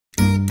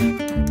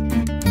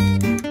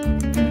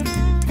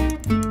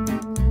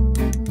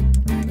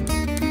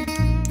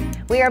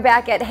We are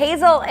back at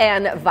Hazel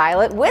and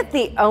Violet with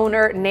the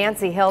owner,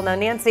 Nancy Hill. Now,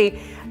 Nancy,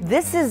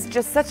 this is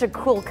just such a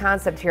cool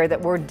concept here that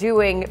we're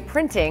doing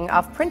printing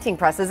off printing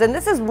presses, and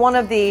this is one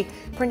of the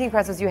printing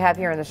presses you have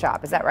here in the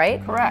shop. Is that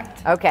right?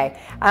 Correct. Okay.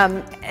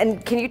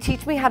 And can you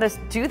teach me how to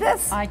do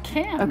this? I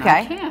can. Okay.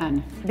 I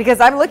can.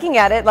 Because I'm looking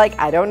at it like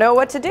I don't know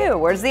what to do.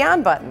 Where's the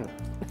on button?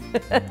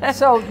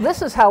 So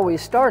this is how we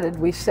started.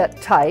 We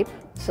set type.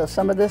 So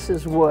some of this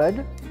is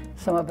wood,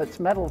 some of it's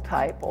metal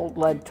type, old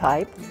lead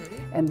type,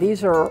 and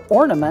these are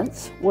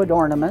ornaments, wood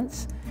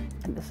ornaments,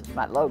 and this is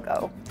my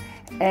logo.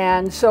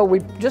 And so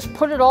we just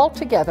put it all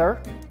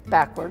together,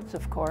 backwards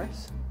of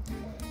course,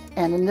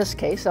 and in this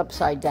case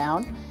upside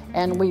down,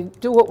 and we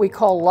do what we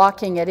call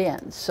locking it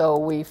in. So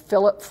we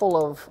fill it full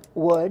of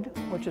wood,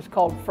 which is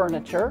called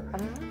furniture,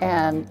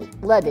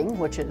 and leading,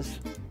 which is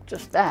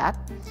just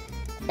that,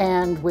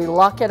 and we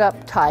lock it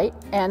up tight,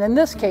 and in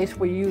this case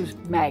we used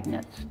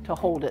magnets to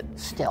hold it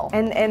still.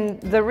 And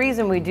the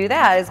reason we do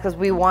that is because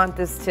we want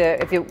this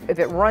to, if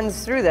it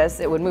runs through this,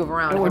 it would move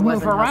around. It would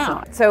move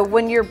around. So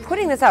when you're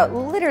putting this out,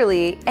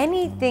 literally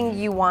anything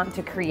you want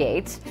to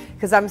create,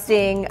 because I'm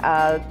seeing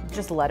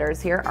just letters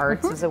here,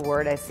 arts is a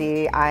word I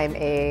see, and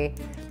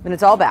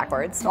it's all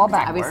backwards. It's all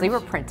backwards. Obviously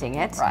we're printing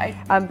it. Right.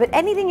 But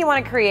anything you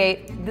want to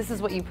create, this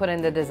is what you put in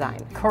the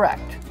design.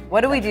 Correct. What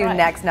do we do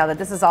next now that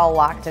this is all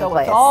locked in place? So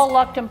it's all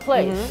locked in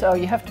place. So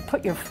you have to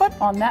put your foot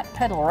on that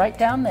pedal right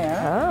down there.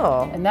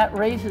 Oh. And that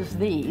raises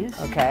these.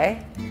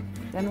 Okay.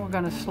 Then we're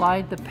going to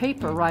slide the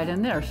paper right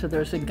in there. So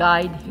there's a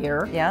guide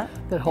here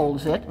that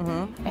holds it.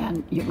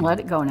 And you can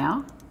let it go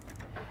now.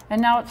 And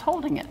now it's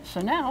holding it.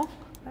 So now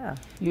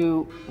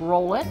you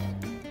roll it.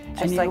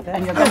 Just like this?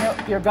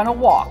 And you're gonna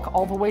walk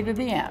all the way to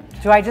the end.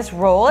 Do I just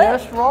roll it?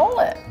 Just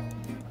roll it.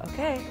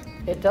 Okay.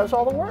 It does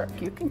all the work.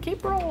 You can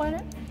keep rolling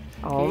it.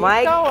 Oh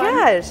my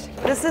gosh,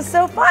 this is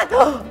so fun.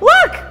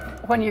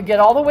 Look! When you get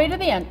all the way to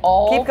the end,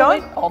 all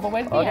the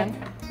way to the end,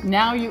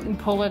 now you can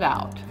pull it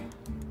out.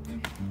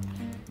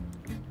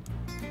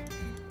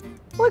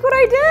 Look what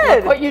I did.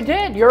 Look what you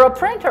did. You're a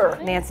printer.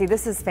 Nancy,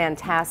 this is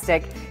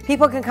fantastic.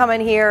 People can come in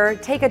here,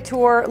 take a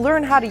tour,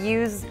 learn how to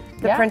use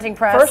the printing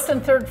press. First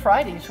and third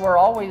Fridays, we're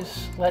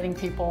always letting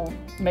people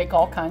make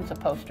all kinds of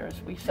posters.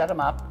 We set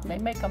them up, they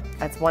make them.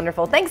 That's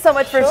wonderful. Thanks so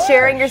much for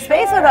sharing your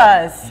space with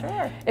us.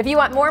 Sure. If you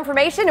want more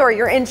information or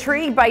you're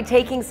intrigued by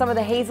taking some of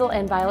the Hazel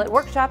and Violet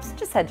workshops,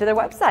 just head to their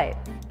website.